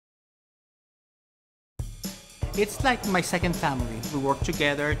It's like my second family. We work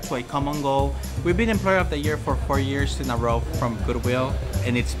together to a common goal. We've been Employer of the Year for 4 years in a row from Goodwill,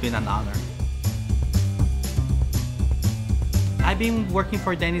 and it's been an honor. I've been working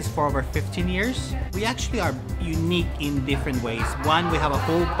for Denny's for over 15 years. We actually are unique in different ways. One, we have a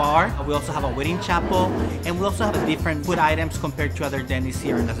full bar. We also have a wedding chapel, and we also have different food items compared to other Denny's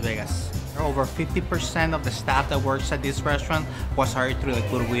here in Las Vegas. Over 50% of the staff that works at this restaurant was hired through the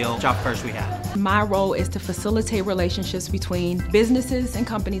Goodwill job fairs we had. My role is to facilitate relationships between businesses and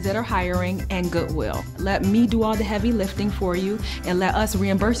companies that are hiring and Goodwill. Let me do all the heavy lifting for you and let us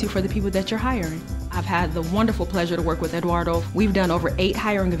reimburse you for the people that you're hiring. I've had the wonderful pleasure to work with Eduardo. We've done over 8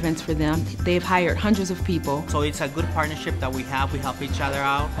 hiring events for them. They've hired hundreds of people. So it's a good partnership that we have. We help each other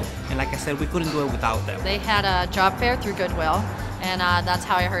out. And like I said, we couldn't do it without them. They had a job fair through Goodwill, and that's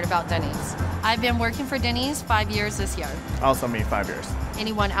how I heard about Denny's. I've been working for Denny's 5 years this year. Also me, 5 years.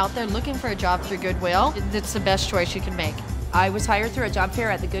 Anyone out there looking for a job through Goodwill, it's the best choice you can make. I was hired through a job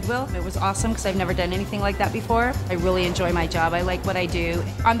fair at the Goodwill. It was awesome because I've never done anything like that before. I really enjoy my job. I like what I do.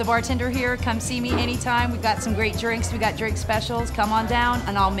 I'm the bartender here. Come see me anytime. We've got some great drinks. We got drink specials. Come on down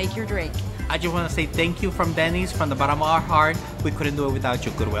and I'll make your drink. I just want to say thank you from Denny's, from the bottom of our heart. We couldn't do it without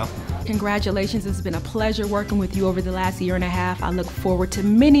you, Goodwill. Congratulations, it's been a pleasure working with you over the last year and a half. I look forward to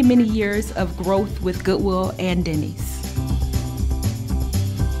many, many years of growth with Goodwill and Denny's.